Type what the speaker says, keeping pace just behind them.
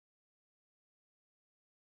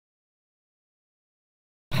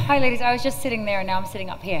Hi, ladies. I was just sitting there, and now I'm sitting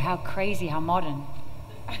up here. How crazy, how modern.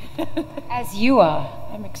 As you are.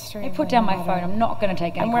 I'm extremely Hey, put down my modern. phone. I'm not going to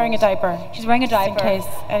take any I'm wearing a calls. diaper. She's wearing a diaper. Just in case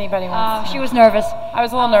anybody wants to She know. was nervous. I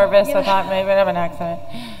was a little nervous. I thought maybe I'd have an accident.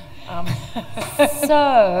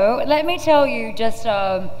 So, let me tell you just,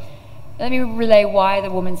 let me relay why the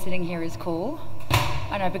woman sitting here is cool.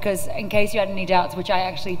 I know, because in case you had any doubts, which I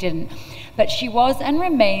actually didn't. But she was and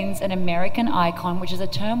remains an American icon, which is a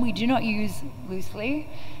term we do not use loosely,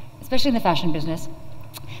 especially in the fashion business,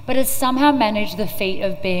 but has somehow managed the feat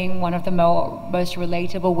of being one of the most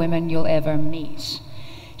relatable women you'll ever meet.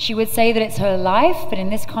 She would say that it's her life, but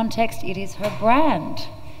in this context, it is her brand.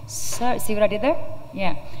 So, see what I did there?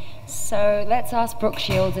 Yeah. So let's ask Brooke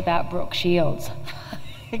Shields about Brooke Shields.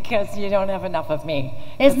 Because you don't have enough of me.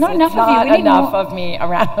 There's not enough of you. Not We need enough more. of me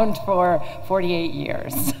around for 48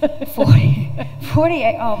 years.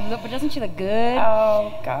 48. Oh, look, but doesn't she look good?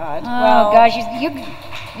 Oh, God. Oh, gosh,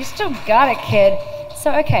 you still got it, kid.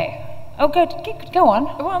 So, okay. Oh, good. Go on.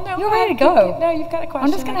 Well, no. You're ready to go. No, you've got a question.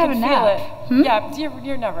 I'm just going to have a nap. Yeah,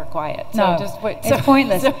 you're never quiet. So No, just wait. it's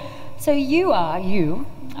pointless. So you are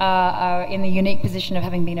in the unique position of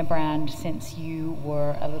having been a brand since you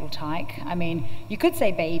were a little tyke. I mean, you could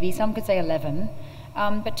say baby, some could say 11.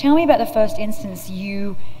 But tell me about the first instance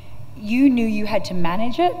you knew you had to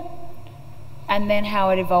manage it, and then how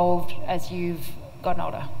it evolved as you've gotten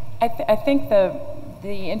older. I think the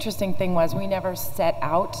interesting thing was we never set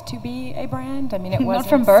out to be a brand. I mean, it wasn't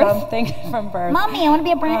from birth? something from birth. Mommy, I want to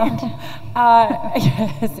be a brand.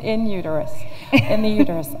 Yes, in uterus. In the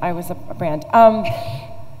uterus, I was a brand.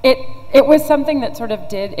 It was something that sort of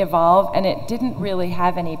did evolve, and it didn't really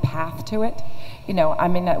have any path to it. You know, I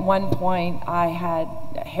mean, at one point I had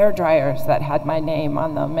hair dryers that had my name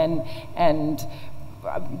on them, and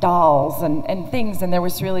dolls and things, and there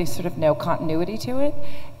was really sort of no continuity to it.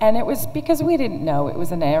 And it was because we didn't know. It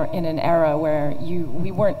was in an era where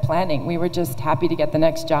we weren't planning. We were just happy to get the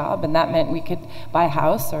next job, and that meant we could buy a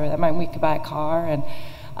house, or that meant we could buy a car, and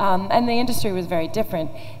the industry was very different.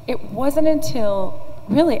 It wasn't until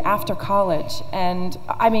really after college, and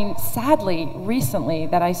I mean, sadly, recently,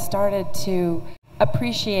 that I started to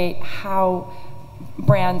appreciate how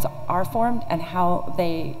brands are formed and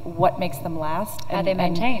what makes them last, How they're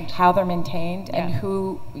maintained. and how they're maintained, Yeah. and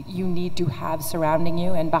who you need to have surrounding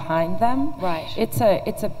you and behind them. Right. It's a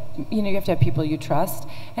you have to have people you trust,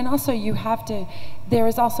 and also there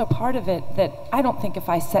is also part of it that I don't think if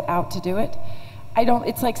I set out to do it,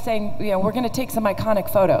 it's like saying, we're going to take some iconic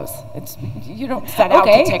photos. You don't set out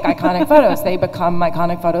to take iconic photos. They become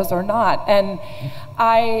iconic photos or not. And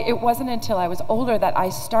it wasn't until I was older that I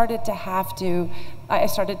started to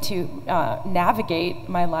navigate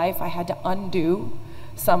my life. I had to undo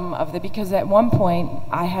some of because at one point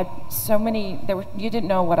I had so many, you didn't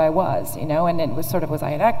know what I was, and it was sort of, was I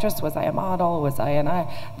an actress? Was I a model? Was I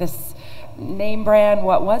this name brand?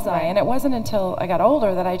 What was I? And it wasn't until I got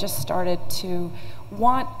older that I just started to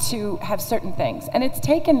want to have certain things. And it's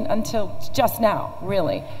taken until just now,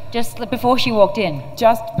 really. Just before she walked in.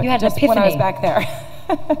 You had an epiphany. When I was back there.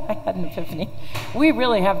 I had an epiphany. We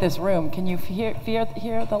really have this room. Can you hear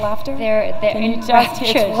the laughter? Can you just?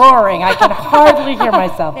 It's roaring. I can hardly hear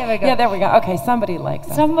myself. There we go. Yeah, there we go. Okay, somebody likes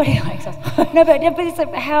us. Somebody likes us. No, but it's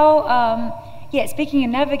like how. Speaking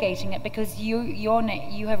of navigating it, because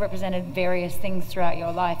you have represented various things throughout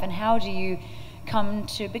your life, and how do you come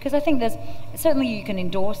to? Because I think certainly you can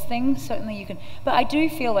endorse things, certainly you can, but I do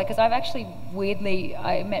feel like, because I've actually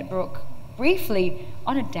I met Brooke briefly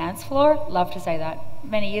on a dance floor, love to say that,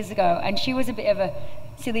 many years ago, and she was a bit of a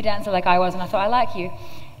silly dancer like I was, and I thought, I like you.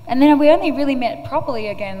 And then we only really met properly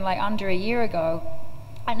again like under a year ago,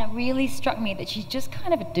 and it really struck me that she's just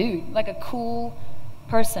kind of a dude, like a cool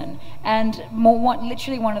person, and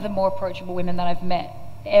literally one of the more approachable women that I've met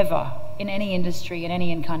ever in any industry, in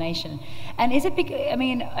any incarnation. And is it because,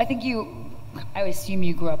 I assume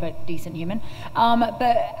you grew up a decent human,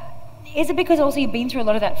 but is it because also you've been through a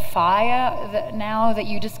lot of that fire that now that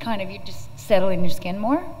you just settle in your skin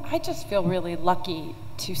more? I just feel really lucky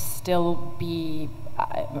to still be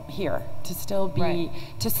here, to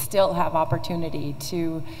still have opportunity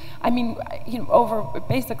to,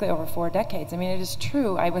 basically over 4 decades. I mean, it is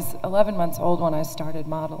true. I was 11 months old when I started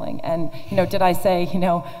modeling, and did I say,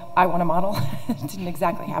 I want to model? It didn't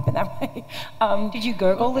exactly happen that way. Did you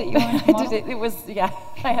gurgle that you wanted to model? It was, yeah,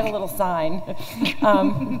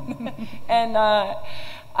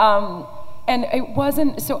 And it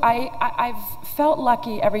wasn't, so I've felt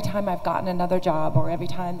lucky every time I've gotten another job or every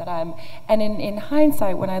time that and in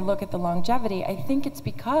hindsight, when I look at the longevity, I think it's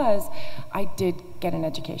because I did get an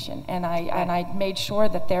education and I made sure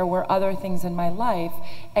that there were other things in my life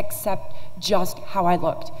except just how I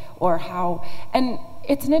looked or how, and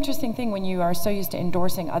it's an interesting thing when you are so used to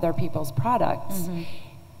endorsing other people's products,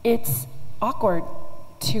 it's awkward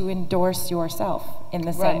to endorse yourself in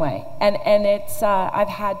the same way. And it's, I've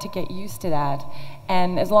had to get used to that.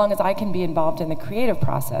 And as long as I can be involved in the creative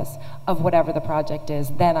process of whatever the project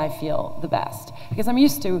is, then I feel the best. Because I'm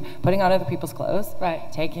used to putting on other people's clothes,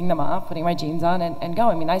 taking them off, putting my jeans on and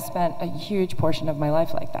going. I mean, I spent a huge portion of my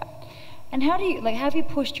life like that. And how do you, like, have you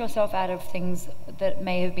pushed yourself out of things that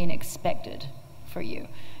may have been expected for you?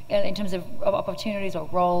 In terms of opportunities or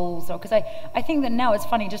roles, or because I think that now it's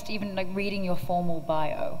funny just even like reading your formal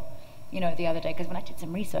bio, you know, the other day, because when I did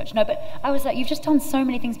some research, no, but I was like, you've just done so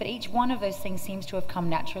many things, but each one of those things seems to have come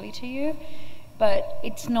naturally to you, but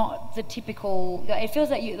it's not the typical, it feels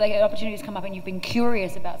like you, like opportunities come up and you've been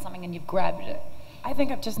curious about something and you've grabbed it. I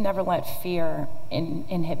think I've just never let fear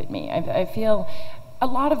inhibit me. I feel a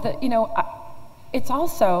lot of the, you know, it's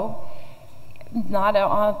also not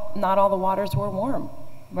all the waters were warm.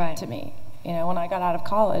 To me. You know, when I got out of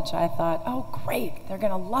college, I thought, oh, great, they're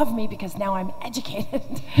going to love me because now I'm educated.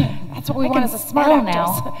 That's what we want as a smart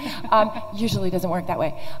actress. Usually doesn't work that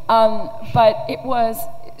way. But it was,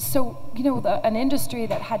 so, you know, an industry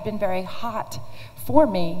that had been very hot for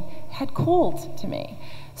me had cooled to me.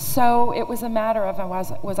 So it was a matter of,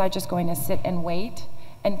 was I just going to sit and wait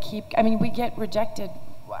and keep, I mean, we get rejected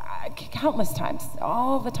countless times,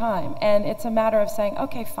 all the time, and it's a matter of saying,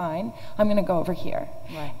 okay, fine, I'm going to go over here.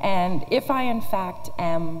 And if I in fact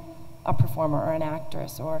am a performer or an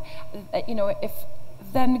actress, or you know,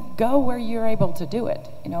 then go where you're able to do it.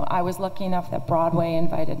 You know, I was lucky enough that Broadway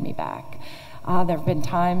invited me back. There have been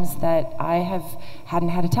times that I hadn't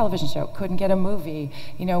had a television show, couldn't get a movie,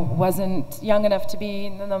 you know, wasn't young enough to be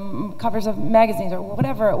in the covers of magazines or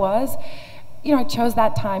whatever it was. You know, I chose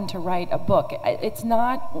that time to write a book. It's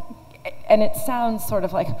not, and it sounds sort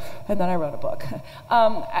of like, and then I wrote a book.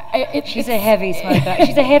 She's a heavy smoker.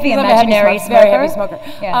 She's a heavy imaginary smoker. Very heavy smoker.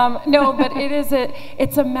 Yeah. No, but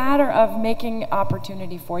it's a matter of making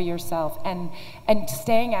opportunity for yourself and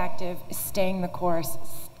staying active, staying the course,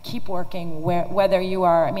 keep working whether you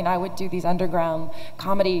are, I mean, I would do these underground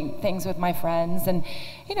comedy things with my friends, and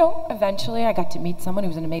you know, eventually I got to meet someone who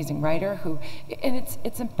was an amazing writer and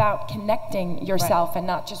it's about connecting yourself and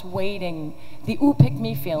not just waiting. The ooh, pick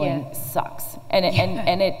me feeling sucks.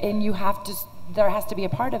 And you have to, there has to be a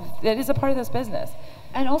part of, it is a part of this business.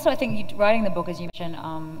 And also, I think writing the book, as you mentioned,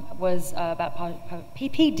 was about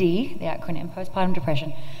PPD, the acronym, postpartum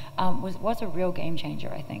depression, was a real game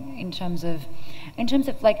changer. I think in terms of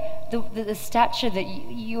like the stature that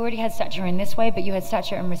you already had stature in this way, but you had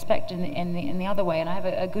stature and respect in the other way. And I have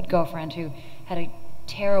a good girlfriend who had a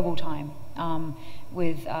terrible time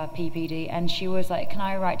with PPD, and she was like, "Can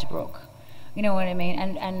I write to Brooke?" You know what I mean?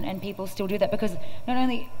 And people still do that because not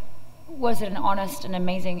only was it an honest and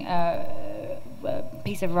amazing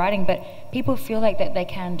piece of writing, but people feel like that they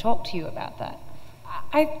can talk to you about that.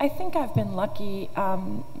 I think I've been lucky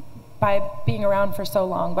by being around for so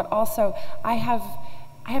long, but also I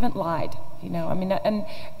haven't lied, you know. I mean, and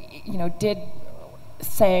you know, did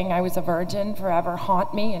saying I was a virgin forever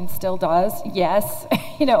haunt me and still does? Yes.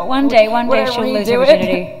 You know, one day she'll lose her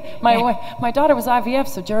virginity. My daughter was IVF,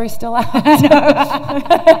 so jury's still out.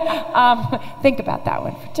 Think about that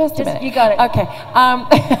one for just a minute. You got it. Okay.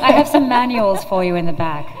 I have some manuals for you in the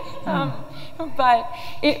back. But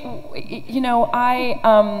you know, I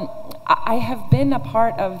have been a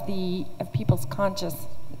part of people's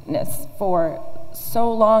consciousness for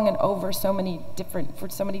so long and over so many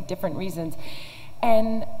different reasons.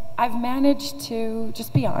 And I've managed to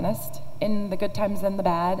just be honest in the good times and the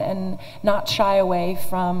bad, and not shy away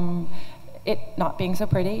from it not being so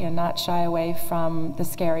pretty, and not shy away from the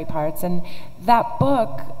scary parts. And that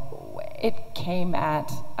book, it came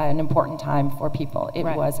at an important time for people.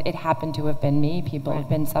 It happened to have been me. People have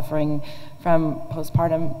been suffering from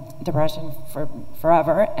postpartum depression for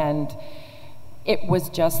forever, and it was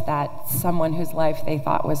just that someone whose life they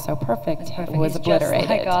thought was so perfect was obliterated. Just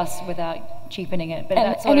like us, without cheapening it. But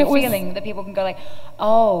that sort of feeling that people can go like,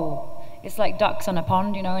 oh, it's like ducks on a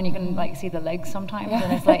pond, you know, and you can like see the legs sometimes,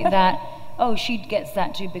 and it's like that. Oh, she gets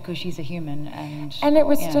that too because she's a human, and it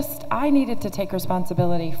was just, I needed to take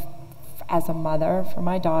responsibility as a mother for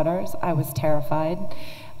my daughters. I was terrified.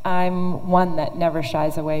 I'm one that never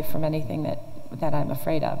shies away from anything that I'm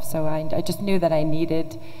afraid of. So I just knew that I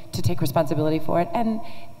needed to take responsibility for it.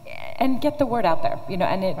 and get the word out there, you know,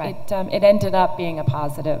 and it ended up being a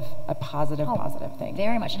positive thing.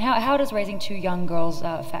 Very much. And how does raising two young girls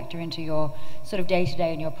factor into your sort of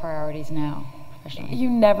day-to-day and your priorities now? You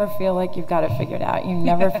never feel like you've got it figured out. You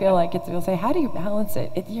never feel like it's, people say, how do you balance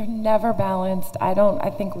it? You're never balanced. I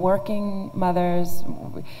think working mothers,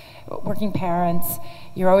 working parents,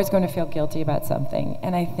 you're always going to feel guilty about something.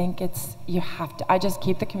 And I think I just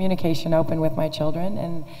keep the communication open with my children.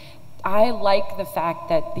 And I like the fact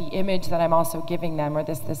that the image that I'm also giving them, or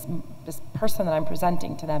this person that I'm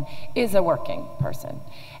presenting to them, is a working person.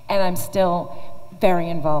 And I'm still very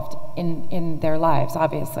involved in their lives,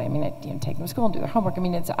 obviously. I mean, I take them to school and do their homework. I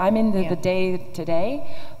mean, I'm in the day-to-day,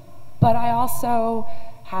 but I also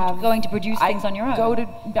have... You're going to produce things on your own.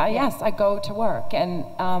 Yes, I go to work. And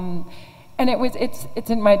it's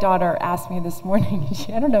in, my daughter asked me this morning,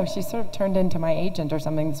 I don't know, she sort of turned into my agent or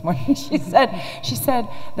something this morning. She said,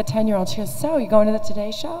 the 10-year-old, she goes, so, you going to the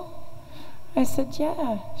Today Show? I said,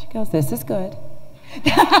 yeah. She goes, this is good.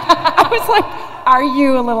 I was like, are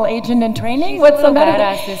you a little agent in training? She's what's the matter?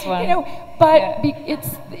 Badass, this one. You know, but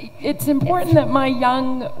it's important that my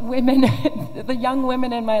young women, the young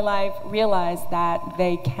women in my life, realize that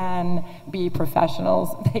they can be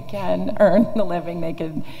professionals. They can earn the living.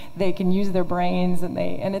 They can use their brains, and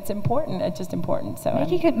it's important. It's just important. So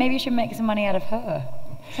maybe you should make some money out of her.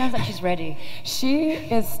 Sounds like she's ready. She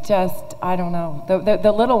is just, I don't know.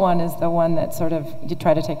 The little one is the one that sort of, you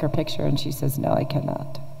try to take her picture and she says, no, I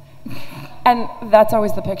cannot. And that's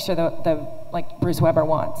always the picture like Bruce Weber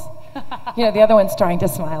wants. You know, the other one's trying to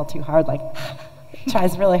smile too hard, like,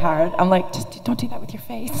 tries really hard. I'm like, just don't do that with your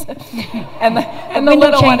face. and the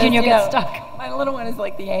little one is, and you'll get stuck. My little one is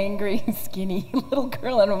like the angry, skinny little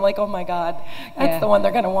girl, and I'm like, oh my God, that's the one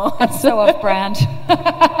they're gonna want. That's so off-brand.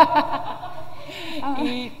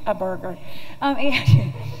 Eat a burger.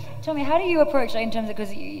 Tell me, how do you approach, like, in terms of,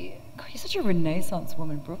 because you're such a Renaissance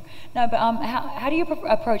woman, Brooke. No, but how do you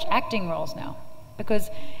approach acting roles now? Because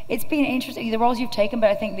it's been interesting, the roles you've taken,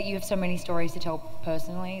 but I think that you have so many stories to tell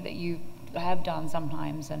personally that you have done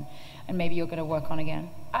sometimes, and maybe you're going to work on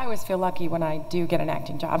again. I always feel lucky when I do get an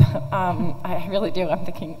acting job. I really do. I'm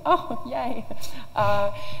thinking, oh, yay.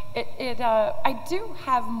 I do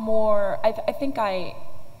have more, I think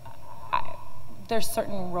there's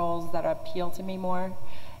certain roles that appeal to me more,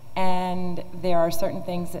 and there are certain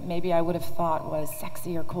things that maybe I would have thought was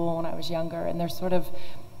sexy or cool when I was younger, and they're sort of,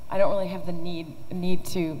 I don't really have the need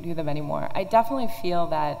to do them anymore. I definitely feel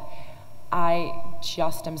that I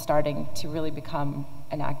just am starting to really become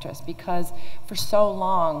an actress, because for so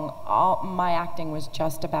long, all my acting was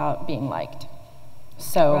just about being liked.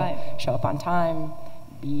 So show up on time,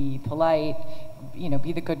 be polite, you know,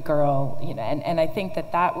 be the good girl, you know, and I think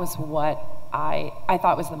that was what I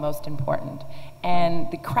thought was the most important.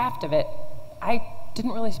 And the craft of it, I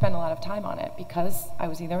didn't really spend a lot of time on it because I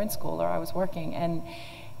was either in school or I was working. And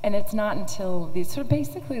it's not until these sort of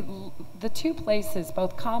basically the two places,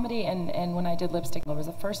 both comedy and when I did Lipstick, it was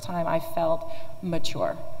the first time I felt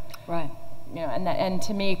mature. Right. You know, and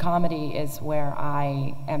to me, comedy is where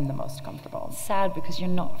I am the most comfortable. It's sad because you're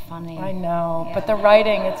not funny. I know, but the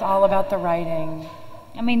writing, it's all about the writing.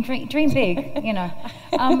 I mean, dream big, you know.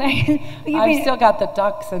 I've still got the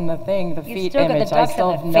ducks and the thing, the feet still image. Got the I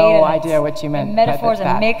still have no idea what you meant. The metaphors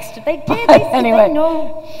are mixed. They did. Anyway. They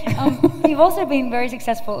know. You've also been very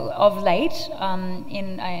successful of late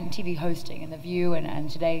in TV hosting and The View and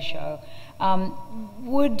Today's Show.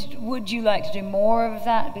 Would you like to do more of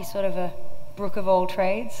that? Be sort of a Brooke of all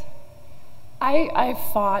trades? I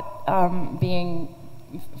fought being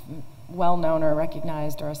well-known or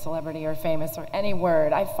recognized or a celebrity or famous or any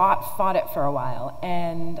word. I fought it for a while,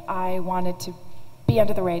 and I wanted to be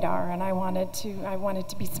under the radar, and I wanted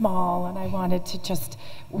to be small, and I wanted to just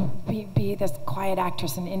be this quiet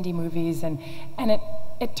actress in indie movies, and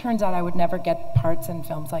it turns out I would never get parts in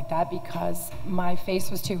films like that because my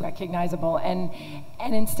face was too recognizable, and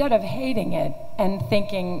instead of hating it and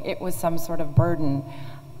thinking it was some sort of burden,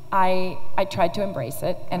 I tried to embrace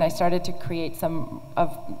it, and I started to create some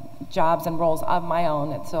of jobs and roles of my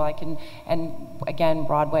own, and so I can, and again,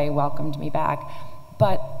 Broadway welcomed me back.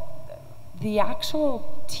 But the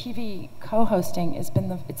actual TV co-hosting it's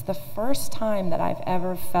the first time that I've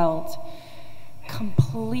ever felt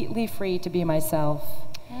completely free to be myself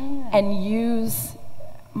and use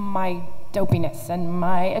my dopiness and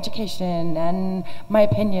my education and my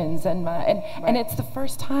opinions and it's the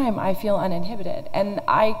first time I feel uninhibited. And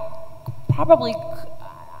I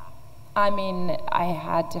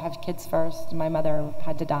had to have kids first. My mother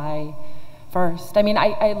had to die first. I mean,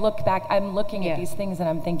 I look back, I'm looking at these things and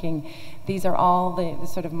I'm thinking, these are all the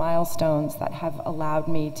sort of milestones that have allowed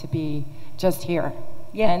me to be just here.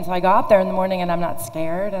 Yeah. And so I go out there in the morning and I'm not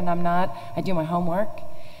scared and I do my homework.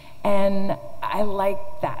 And I like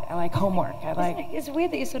that. I like homework. It's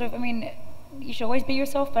weird that you sort of, I mean, you should always be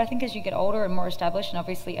yourself, but I think as you get older and more established, and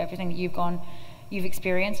obviously everything that you've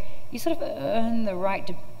experienced, you sort of earn the right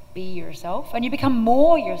to be yourself, and you become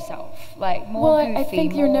more yourself, like more goofy. I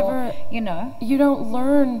think you're never, you don't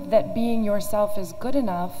learn that being yourself is good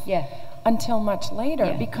enough. Yeah. Until much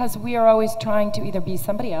later, because we are always trying to either be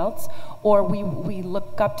somebody else, or we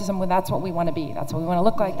look up to someone. That's what we want to be. That's what we want to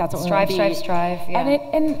look like. That's what we want to be. Strive. Yeah.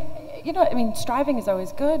 And striving is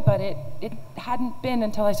always good, but it hadn't been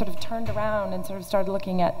until I sort of turned around and sort of started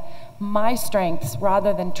looking at my strengths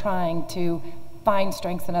rather than trying to find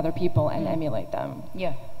strengths in other people and emulate them.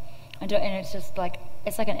 Yeah, and it's just like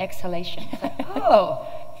it's like an exhalation. It's like, oh.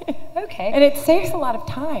 Okay. And it saves a lot of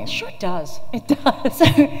time. Sure it does. It does. So,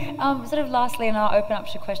 sort of lastly, and I'll open up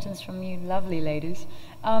to questions from you lovely ladies.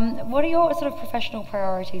 What are your sort of professional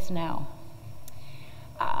priorities now?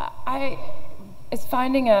 It's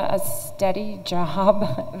finding a steady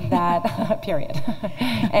job that, period,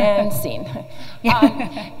 and scene.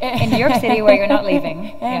 In New York City where you're not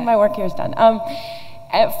leaving. And my work here is done.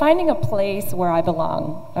 Finding a place where I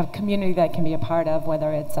belong, a community that I can be a part of,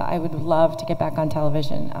 whether it's, I would love to get back on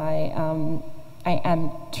television. I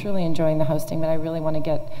am truly enjoying the hosting, but I really want to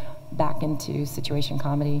get back into situation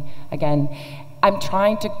comedy again. I'm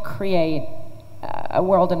trying to create a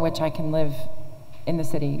world in which I can live in the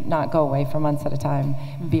city, not go away for months at a time,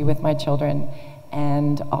 be with my children,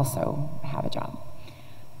 and also have a job.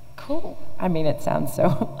 Cool. I mean, it sounds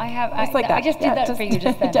so. I just did that for you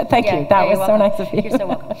just then. Thank you. That was so nice of you. You're so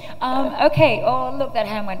welcome. Okay. Oh, look, that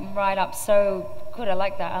hand went right up. So good. I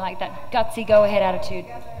like that. I like that gutsy, go-ahead attitude.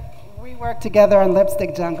 We worked together on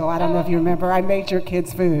Lipstick Jungle. I don't know if you remember. I made your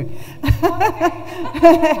kids food.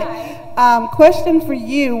 Question for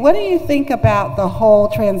you. What do you think about the whole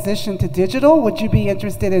transition to digital? Would you be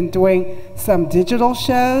interested in doing some digital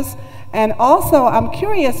shows? And also, I'm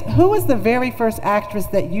curious, who was the very first actress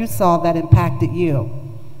that you saw that impacted you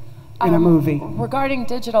in a movie? Regarding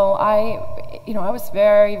digital, I was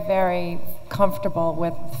very, very comfortable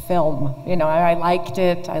with film. I liked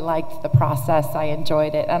it. I liked the process. I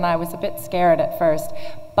enjoyed it. And I was a bit scared at first.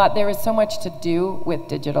 But there is so much to do with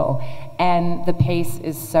digital. And the pace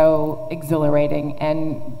is so exhilarating.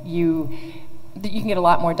 And you can get a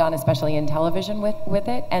lot more done, especially in television with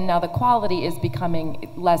it. And now the quality is becoming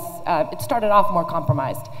less, it started off more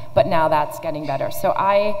compromised, but now that's getting better. So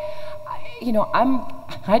I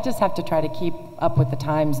just have to try to keep up with the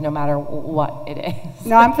times no matter what it is.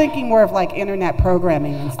 No, I'm thinking more of like internet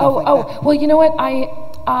programming and stuff like that. Well, you know what,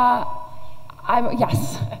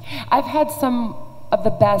 yes. I've had some of the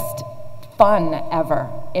best fun ever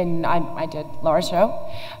I did Laura's show,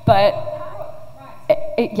 but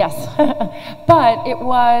yes, but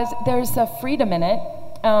there's a freedom in it.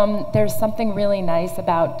 There's something really nice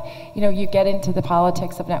about, you get into the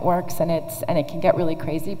politics of networks and it can get really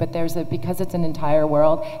crazy, but because it's an entire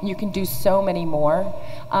world, and you can do so many more.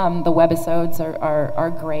 The webisodes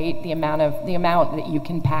are great. The amount that you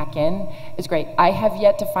can pack in is great. I have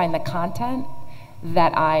yet to find the content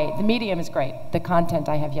the medium is great. The content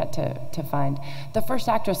I have yet to find. The first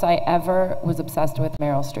actress I ever was obsessed with,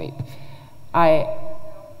 Meryl Streep.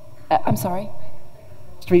 I'm sorry?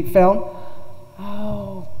 Street film?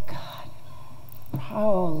 Oh, God.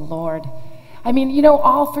 Oh, Lord. I mean,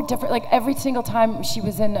 all for different, like every single time she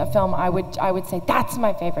was in a film, I would say, that's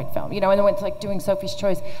my favorite film. And then went to doing Sophie's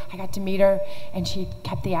Choice. I got to meet her and she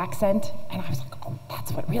kept the accent and I was like, oh,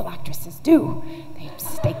 that's what real actresses do.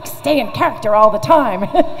 They stay in character all the time.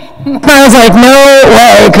 I was like, no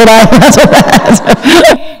way could I answer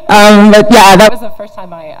that. But yeah, that was the first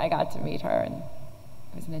time I got to meet her and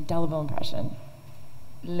it was an indelible impression.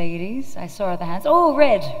 Ladies, I saw the hands. Oh,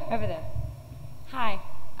 Red, over there. Hi.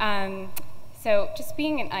 So just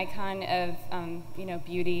being an icon of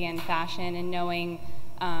beauty and fashion and knowing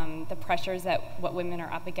the pressures that what women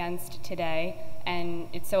are up against today, and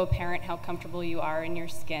it's so apparent how comfortable you are in your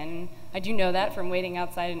skin. I do know that from waiting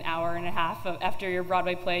outside an hour and a half after your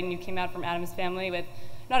Broadway play and you came out from Addams Family with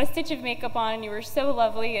not a stitch of makeup on, and you were so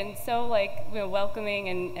lovely and so welcoming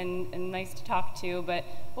and nice to talk to. But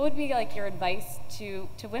what would be your advice to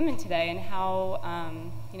women today, and how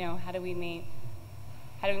how do we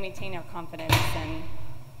maintain our confidence? And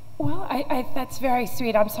well, that's very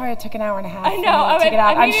sweet. I'm sorry it took an hour and a half. I know. To get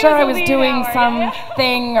out. I'm sure I was doing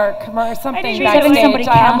something or something having somebody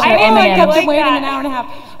count your I M&Ms. kept waiting an hour and a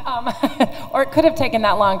half. Or it could have taken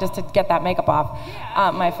that long just to get that makeup off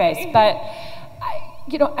my face. But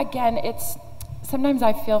again, sometimes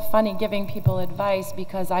I feel funny giving people advice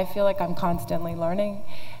because I feel like I'm constantly learning.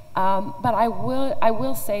 But I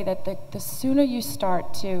will say that the sooner you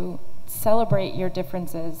start to celebrate your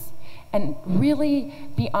differences and really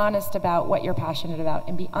be honest about what you're passionate about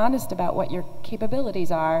and be honest about what your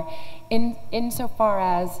capabilities are insofar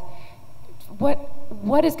as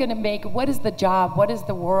what is going to make, what is the job, what is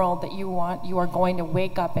the world that you are going to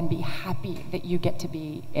wake up and be happy that you get to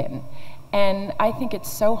be in. And I think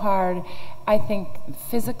it's so hard. I think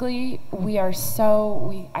physically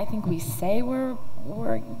I think we say we're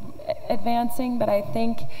advancing, but I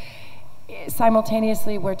think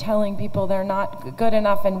simultaneously we're telling people they're not good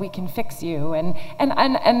enough and we can fix you. And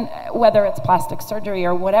whether it's plastic surgery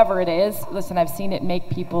or whatever it is, listen, I've seen it make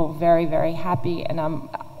people very, very happy, and I'm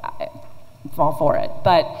all for it.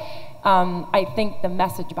 But I think the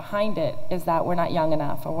message behind it is that we're not young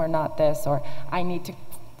enough, or we're not this, or I need to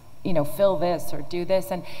fill this or do this,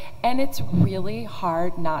 and it's really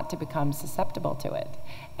hard not to become susceptible to it.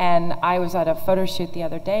 And I was at a photo shoot the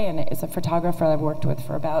other day, and it's a photographer I've worked with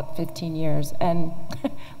for about 15 years, and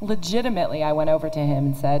legitimately I went over to him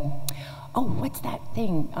and said, "Oh, what's that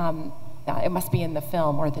thing? It must be in the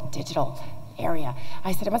film or the digital area."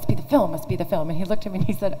 I said, "It must be the film, must be the film." And he looked at me and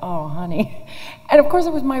he said, "Oh, honey." And of course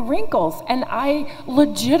it was my wrinkles. And I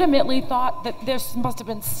legitimately thought that there must have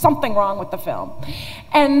been something wrong with the film.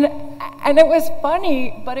 And it was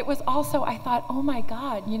funny, but it was also, I thought, oh my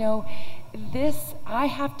God, I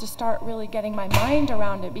have to start really getting my mind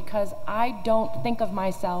around it, because I don't think of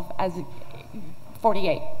myself as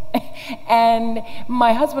 48. And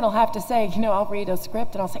my husband will have to say, I'll read a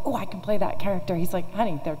script and I'll say, "Oh, I can play that character." He's like,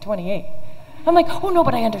 "Honey, they're 28. I'm like, "Oh no,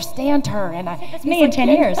 but I understand her." And that's me in 10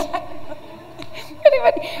 years.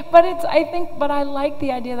 But I like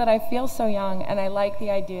the idea that I feel so young, and I like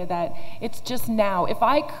the idea that it's just now. If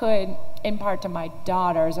I could impart to my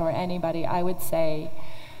daughters or anybody, I would say,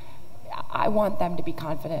 I want them to be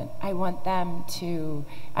confident. I want them to,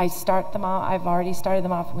 I've already started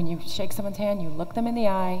them off. When you shake someone's hand, you look them in the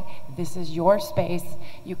eye. This is your space.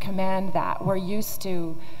 You command that. We're used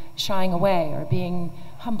to shying away or being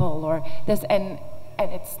humble or this, and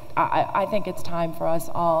I think it's time for us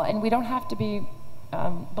all. And we don't have to be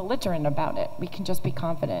belligerent about it. We can just be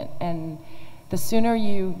confident. And the sooner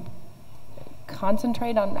you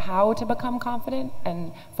concentrate on how to become confident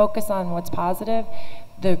and focus on what's positive,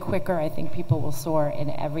 the quicker I think people will soar in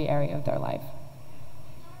every area of their life.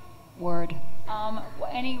 Word.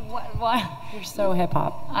 You're so hip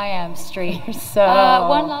hop. I am street. So.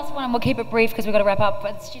 One last one, and we'll keep it brief because we've got to wrap up.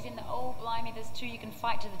 But she's in the, oh blimey, there's two. You can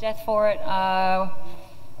fight to the death for it.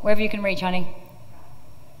 Wherever you can reach, honey.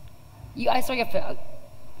 I saw your foot.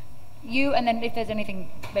 You, and then if there's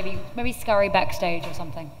anything, maybe scurry backstage or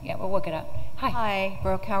something. Yeah, we'll work it out. Hi. Hi,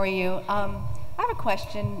 Brooke. How are you? I have a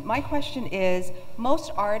question. My question is,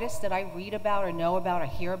 most artists that I read about or know about or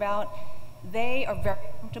hear about, they are very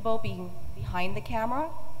comfortable being behind the camera,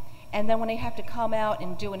 and then when they have to come out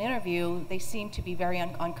and do an interview, they seem to be very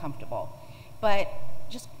uncomfortable. But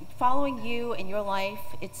just following you and your life,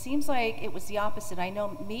 it seems like it was the opposite. I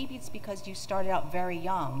know maybe it's because you started out very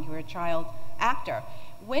young. You were a child actor.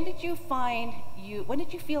 When did you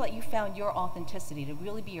feel that you found your authenticity to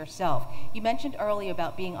really be yourself? You mentioned earlier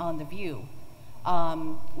about being on The View.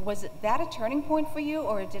 Was that a turning point for you,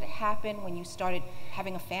 or did it happen when you started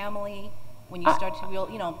having a family, when you started to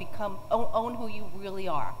become own who you really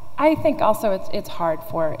are? I think also it's hard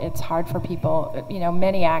for people,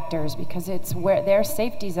 many actors, because it's where their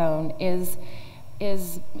safety zone is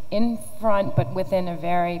in front but within a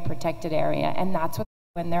very protected area, and that's what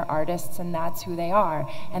when they're artists, and that's who they are.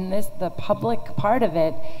 And the public part of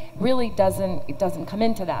it really doesn't come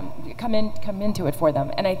into it for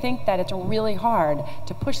them. And I think that it's really hard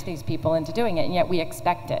to push these people into doing it, and yet we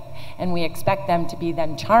expect it. And we expect them to be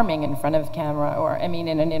then charming in front of camera, or in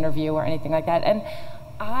an interview or anything like that. And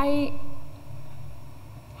I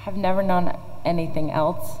have never known anything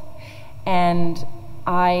else, and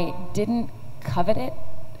I didn't covet it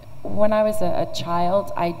when I was a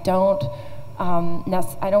child. I don't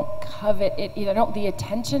covet it either. The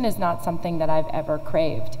attention is not something that I've ever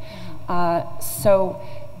craved. So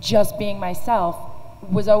just being myself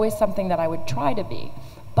was always something that I would try to be.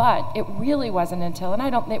 But it really wasn't until,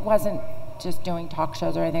 it wasn't just doing talk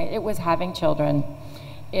shows or anything, it was having children.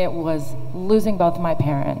 It was losing both my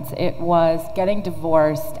parents. It was getting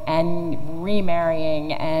divorced and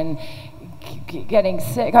remarrying and getting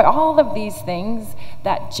sick. All of these things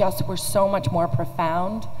that just were so much more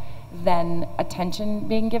profound than attention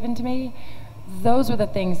being given to me. Those were the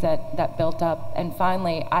things that built up, and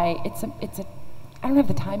finally I don't have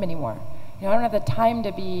the time anymore. I don't have the time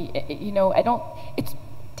to be, it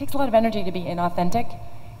takes a lot of energy to be inauthentic,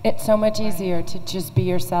 it's so much easier to just be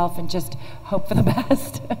yourself and just hope for the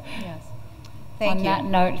best. Yes. Thank On you. that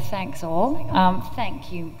note, thanks all.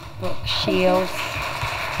 Thank you, Brooke Shields.